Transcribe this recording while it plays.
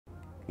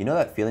You know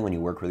that feeling when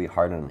you work really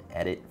hard on an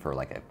edit for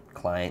like a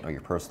client or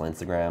your personal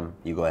Instagram?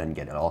 You go ahead and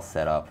get it all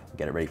set up,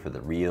 get it ready for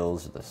the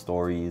reels, or the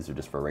stories, or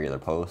just for a regular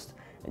post,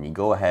 and you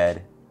go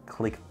ahead,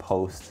 click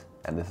post,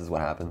 and this is what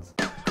happens.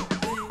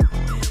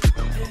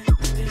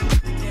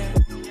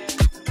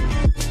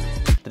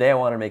 Today I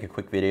want to make a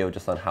quick video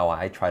just on how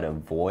I try to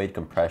avoid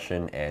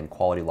compression and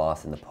quality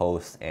loss in the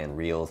posts and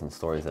reels and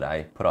stories that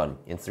I put on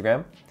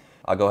Instagram.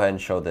 I'll go ahead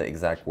and show the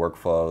exact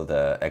workflow,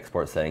 the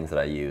export settings that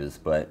I use,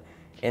 but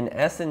in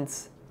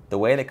essence, the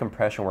way that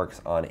compression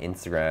works on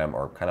Instagram,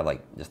 or kind of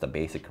like just a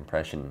basic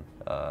compression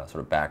sort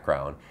of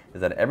background,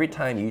 is that every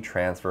time you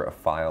transfer a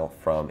file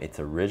from its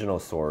original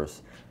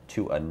source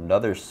to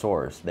another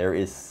source, there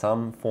is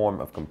some form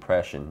of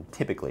compression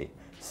typically.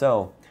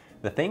 So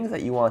the things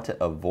that you want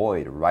to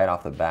avoid right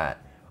off the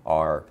bat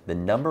are the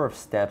number of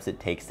steps it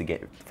takes to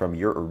get from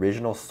your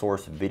original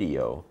source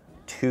video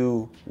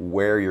to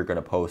where you're going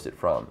to post it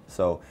from.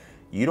 So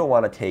you don't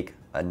want to take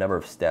a number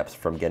of steps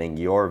from getting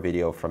your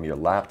video from your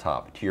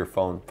laptop to your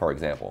phone, for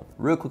example.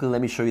 Real quickly, let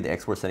me show you the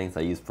export settings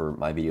I use for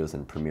my videos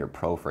in Premiere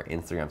Pro for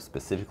Instagram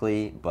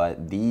specifically,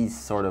 but these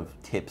sort of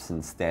tips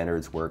and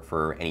standards work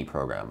for any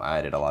program. I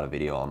edit a lot of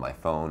video on my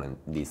phone, and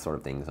these sort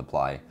of things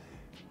apply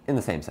in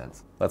the same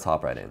sense. Let's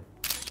hop right in.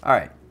 All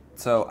right,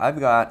 so I've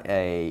got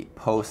a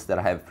post that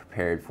I have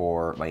prepared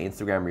for my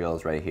Instagram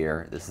Reels right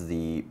here. This is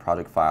the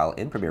project file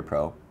in Premiere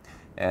Pro,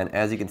 and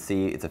as you can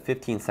see, it's a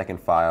 15-second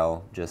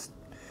file.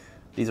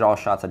 These are all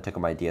shots I took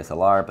on my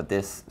DSLR, but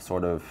this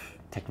sort of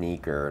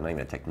technique, or not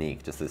even a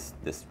technique, just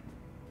this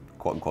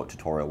quote-unquote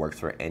tutorial works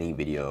for any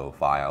video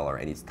file or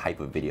any type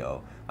of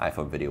video,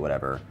 iPhone video,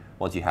 whatever,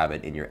 once you have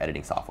it in your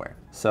editing software.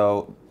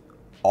 So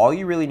all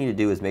you really need to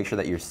do is make sure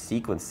that your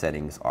sequence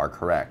settings are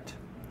correct.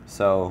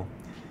 So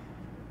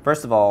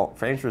first of all,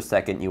 frames per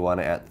second, you want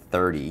it at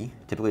 30.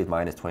 Typically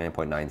mine is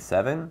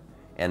 29.97.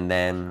 And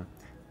then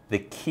the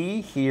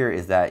key here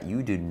is that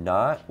you do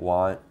not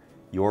want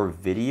your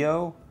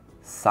video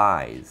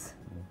size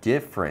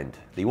different.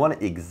 You want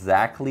it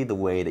exactly the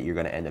way that you're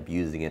going to end up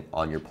using it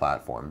on your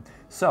platform.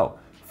 So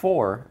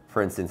for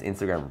instance,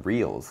 Instagram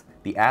Reels,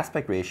 the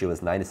aspect ratio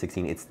is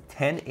 9:16. It's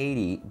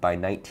 1080 by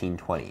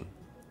 1920.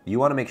 You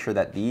want to make sure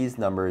that these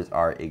numbers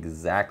are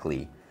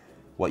exactly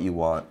what you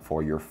want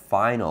for your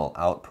final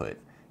output.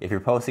 If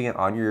you're posting it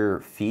on your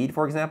feed,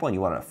 for example, and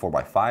you want a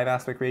 4:5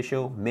 aspect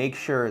ratio, make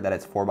sure that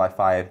it's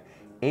 4:5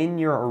 in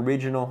your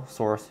original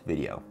source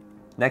video.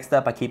 Next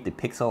up, I keep the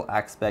pixel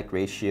aspect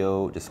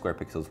ratio, just square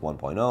pixels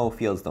 1.0.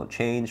 Fields don't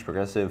change.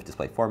 Progressive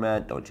display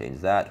format, don't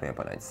change that,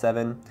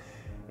 29.97.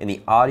 In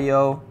the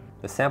audio,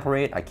 the sample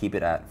rate, I keep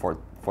it at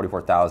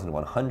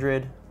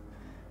 44,100.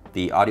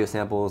 The audio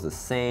sample is the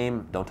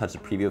same. Don't touch the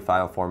preview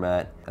file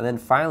format. And then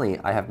finally,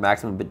 I have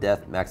maximum bit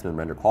depth, maximum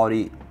render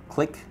quality.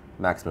 Click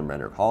maximum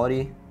render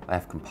quality. I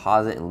have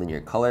composite and linear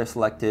color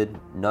selected,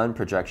 none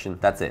projection.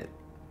 That's it.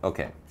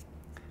 Okay.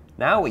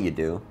 Now what you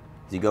do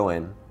is you go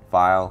in,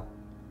 File,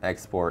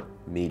 Export,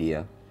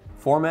 Media,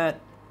 Format,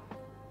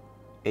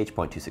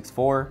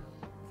 H.264,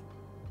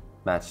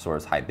 match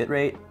source high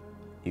bitrate.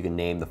 You can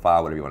name the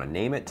file whatever you want to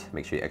name it.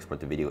 Make sure you export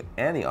the video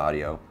and the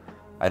audio.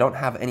 I don't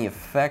have any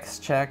effects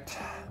checked.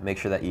 Make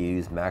sure that you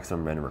use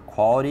maximum render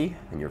quality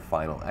in your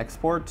final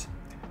export.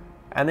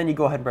 And then you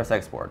go ahead and press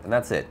export, and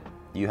that's it.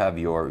 You have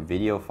your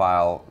video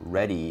file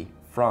ready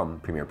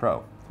from Premiere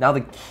Pro. Now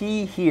the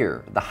key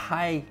here, the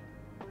high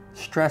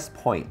stress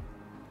point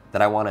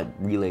that I want to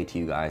relay to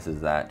you guys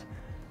is that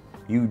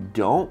you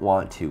don't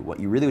want to, what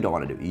you really don't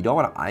want to do, you don't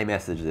want to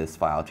iMessage this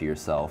file to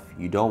yourself.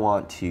 You don't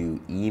want to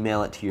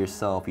email it to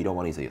yourself. You don't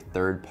want to use a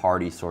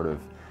third-party sort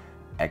of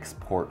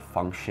export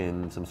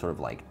function, some sort of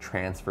like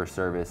transfer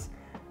service.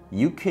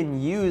 You can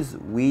use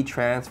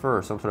WeTransfer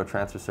or some sort of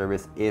transfer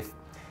service if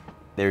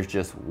there's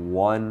just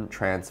one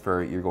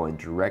transfer, you're going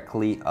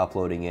directly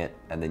uploading it,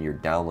 and then you're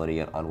downloading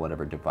it on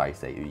whatever device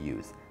that you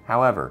use.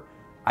 However,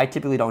 I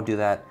typically don't do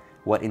that.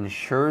 What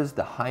ensures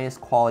the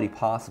highest quality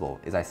possible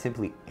is I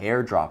simply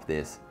airdrop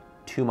this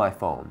to my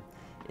phone.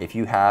 If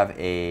you have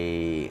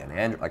an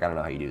Android, like I don't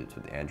know how you do this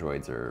with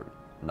Androids or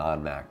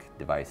non-Mac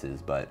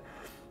devices, but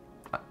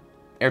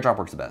airdrop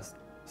works the best.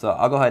 So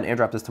I'll go ahead and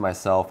airdrop this to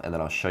myself, and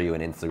then I'll show you on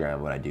Instagram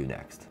what I do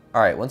next.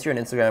 All right, once you're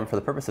on Instagram, for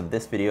the purpose of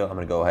this video, I'm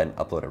gonna go ahead and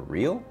upload a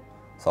reel.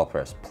 So I'll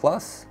press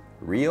plus,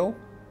 reel.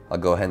 I'll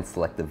go ahead and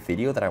select the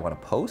video that I wanna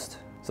post.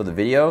 So the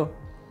video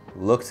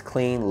looks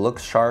clean,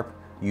 looks sharp.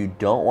 You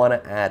don't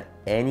wanna add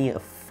any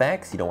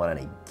effects. You don't want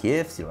any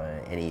GIFs. You don't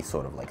want any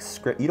sort of like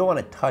script. You don't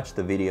wanna touch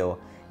the video.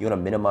 You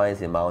wanna minimize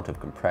the amount of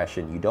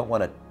compression. You don't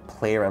wanna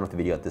play around with the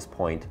video at this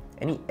point.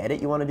 Any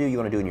edit you wanna do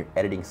in your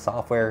editing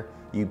software.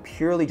 You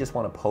purely just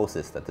wanna post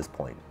this at this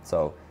point.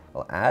 So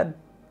I'll add,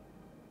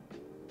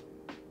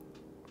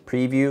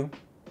 preview.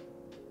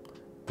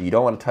 You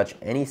don't wanna touch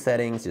any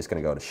settings. You're just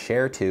gonna go to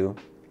share to.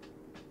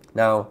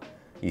 Now,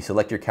 you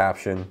select your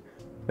caption.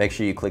 Make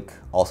sure you click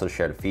also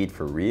share to feed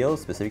for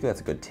Reels. Specifically,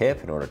 that's a good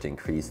tip in order to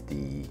increase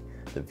the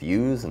the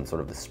views and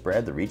sort of the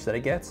spread, the reach that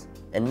it gets.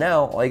 And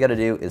now all you gotta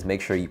do is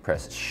make sure you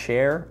press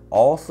share.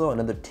 Also,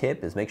 another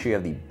tip is make sure you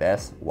have the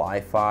best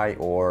Wi-Fi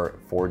or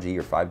 4G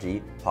or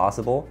 5G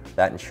possible.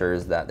 That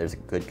ensures that there's a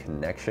good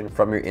connection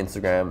from your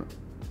Instagram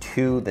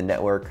to the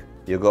network.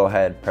 You'll go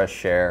ahead, press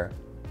share,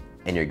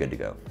 and you're good to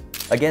go.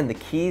 Again, the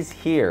keys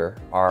here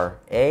are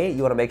A,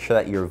 you wanna make sure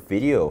that your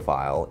video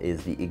file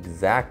is the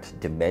exact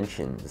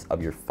dimensions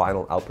of your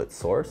final output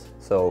source.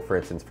 So for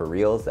instance, for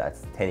Reels,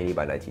 that's 1080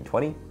 by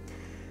 1920.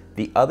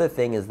 The other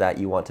thing is that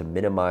you want to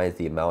minimize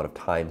the amount of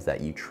times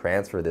that you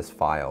transfer this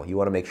file. You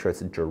wanna make sure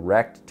it's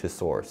direct to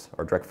source,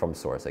 or direct from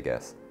source, I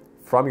guess.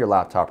 From your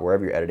laptop, or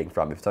wherever you're editing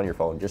from. If it's on your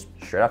phone, just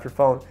straight off your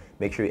phone,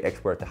 make sure you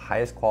export the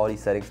highest quality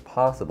settings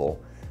possible.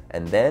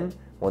 And then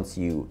once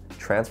you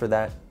transfer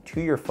that to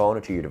your phone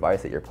or to your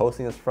device that you're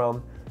posting this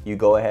from, you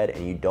go ahead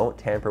and you don't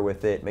tamper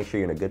with it. Make sure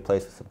you're in a good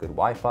place with some good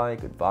Wi-Fi,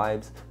 good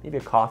vibes, maybe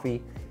a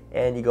coffee,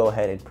 and you go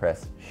ahead and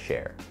press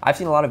share. I've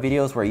seen a lot of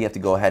videos where you have to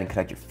go ahead and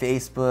connect your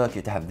Facebook, you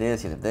have to have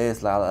this, you have this,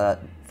 blah, blah,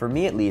 blah. For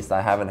me at least,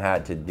 I haven't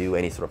had to do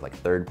any sort of like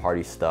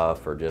third-party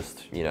stuff or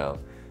just, you know,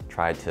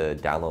 try to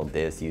download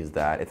this, use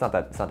that. It's not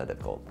that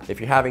difficult. If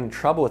you're having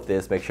trouble with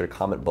this, make sure to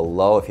comment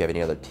below. If you have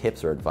any other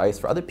tips or advice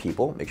for other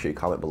people, make sure you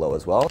comment below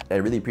as well. And I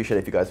really appreciate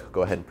it if you guys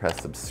go ahead and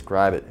press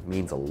subscribe. It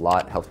means a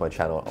lot, helps my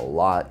channel a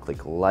lot.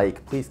 Click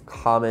like, please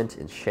comment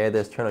and share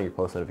this, turn on your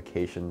post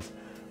notifications.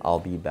 I'll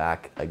be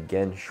back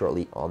again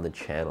shortly on the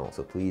channel,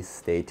 so please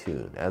stay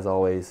tuned. As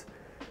always,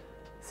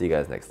 see you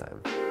guys next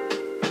time.